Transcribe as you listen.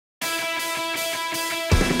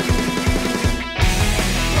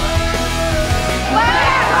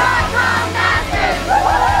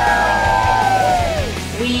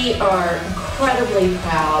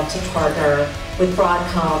to partner with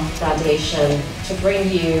Broadcom Foundation to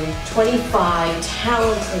bring you 25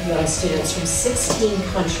 talented young students from 16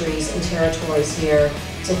 countries and territories here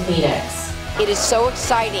to Phoenix. It is so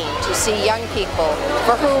exciting to see young people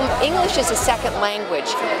for whom English is a second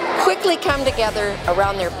language quickly come together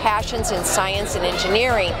around their passions in science and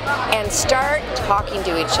engineering and start talking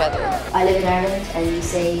to each other. I live in Ireland and you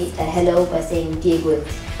say hello by saying "Good."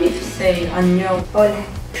 If you say 안녕, hola,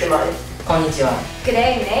 konnichiwa. Good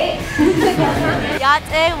day, mate.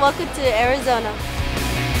 Yate, welcome to Arizona.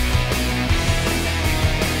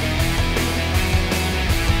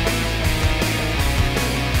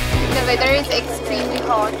 The weather is extremely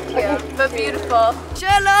hot here, but beautiful.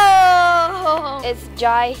 Cello! It's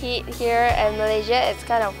dry heat here in Malaysia. It's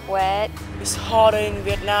kind of wet. It's hotter in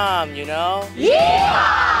Vietnam, you know?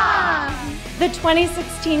 Yeah! The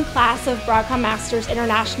 2016 class of Broadcom Masters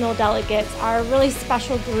International delegates are a really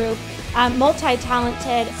special group,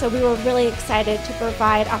 multi-talented, so we were really excited to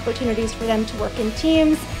provide opportunities for them to work in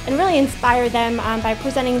teams and really inspire them by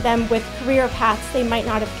presenting them with career paths they might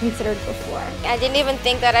not have considered before. I didn't even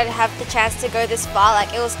think that I'd have the chance to go this far.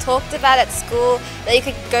 Like, it was talked about at school that you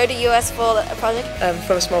could go to US for a project. I'm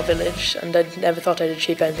from a small village and I never thought I'd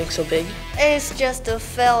achieve anything so big. It's just to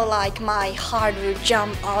feel like my heart would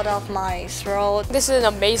jump out of my throat. This is an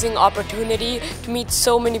amazing opportunity to meet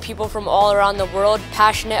so many people from all around the world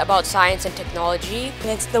passionate about science and technology. And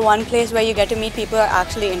it's the one place where you get to meet people who are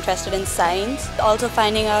actually interested in science, also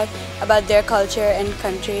finding out about their culture and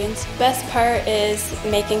country. Best part is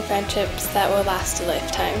making friendships that will last a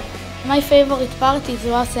lifetime. My favorite part is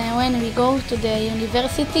when we go to the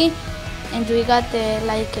university and we got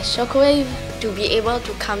like a shockwave. To be able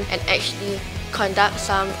to come and actually conduct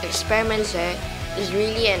some experiments there is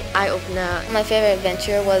really an eye-opener. My favorite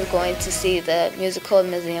adventure was going to see the musical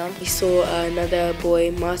museum. We saw another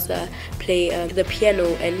boy, Masa, play the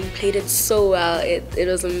piano and he played it so well. It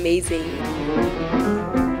was amazing.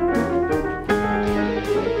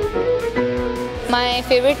 My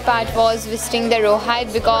favorite part was visiting the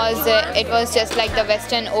Rohide because it was just like the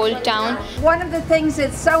western old town. One of the things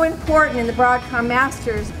that's so important in the Broadcom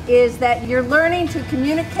Masters is that you're learning to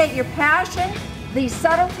communicate your passion, the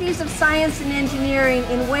subtleties of science and engineering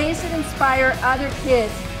in ways that inspire other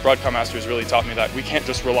kids. Broadcom Masters really taught me that we can't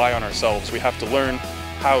just rely on ourselves. We have to learn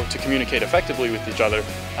how to communicate effectively with each other,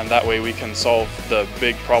 and that way we can solve the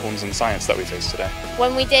big problems in science that we face today.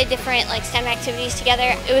 When we did different STEM activities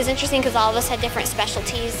together, it was interesting because all of us had different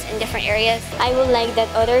specialties in different areas. I would like that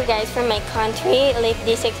other guys from my country live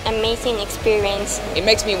this amazing experience. It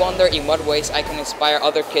makes me wonder in what ways I can inspire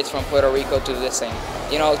other kids from Puerto Rico to do the same.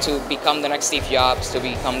 You know, to become the next Steve Jobs, to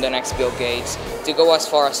become the next Bill Gates, to go as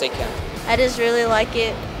far as they can. I just really like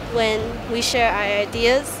it when we share our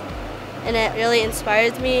ideas, and it really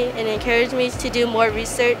inspires me and encourages me to do more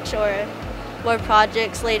research or more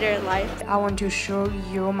projects later in life. I want to show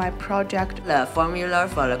you my project. The formula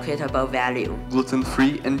for the equitable value.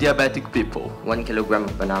 Gluten-free and diabetic people. 1 kilogram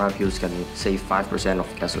of banana peels can save 5%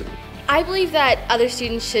 of gasoline. I believe that other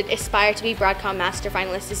students should aspire to be Broadcom Master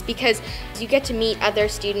finalists because you get to meet other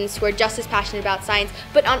students who are just as passionate about science,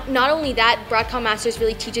 but not only that, Broadcom Masters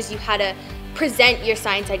really teaches you how to present your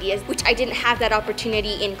science ideas, which I didn't have that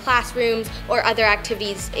opportunity in classrooms or other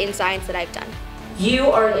activities in science that I've done.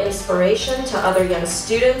 You are an inspiration to other young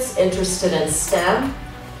students interested in STEM,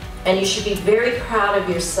 and you should be very proud of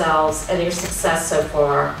yourselves and your success so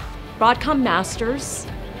far. Broadcom Masters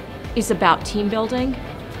is about team building.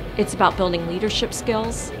 It's about building leadership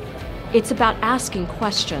skills. It's about asking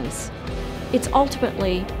questions. It's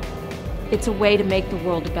a way to make the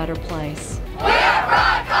world a better place. We're